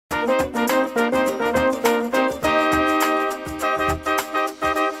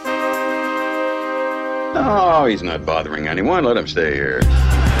Oh, he's not bothering anyone. Let him stay here.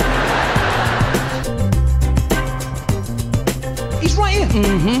 He's right here.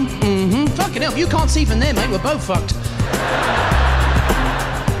 Fucking hell, if you can't see from there, mate, we're both fucked.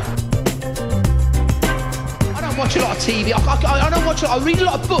 I don't watch a lot of TV. I don't watch a lot. I read a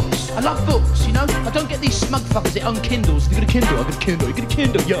lot of books. I love books, you know? I don't get these smug fuckers that own Kindles. Have you got a Kindle? I got a Kindle. You got a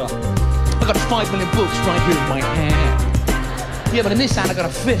Kindle? Yeah. I got 5 million books right here in my hand. Yeah, but in this hand, I got a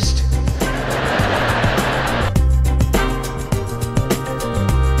fist.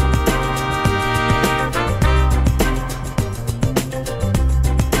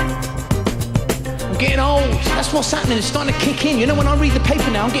 Getting old, that's what's happening, it's starting to kick in. You know, when I read the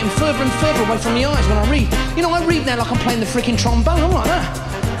paper now, I'm getting further and further away from the eyes when I read. You know, I read now like I'm playing the freaking trombone, I'm like that.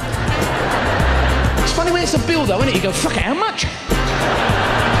 It's funny when it's a bill though, isn't it? You go, fuck it, how much?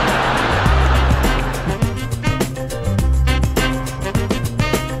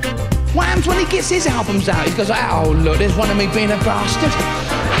 What happens when he gets his albums out? He goes, oh look, there's one of me being a bastard.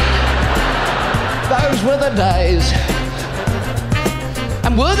 Those were the days.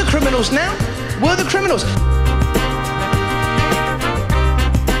 And we're the criminals now. We're the criminals.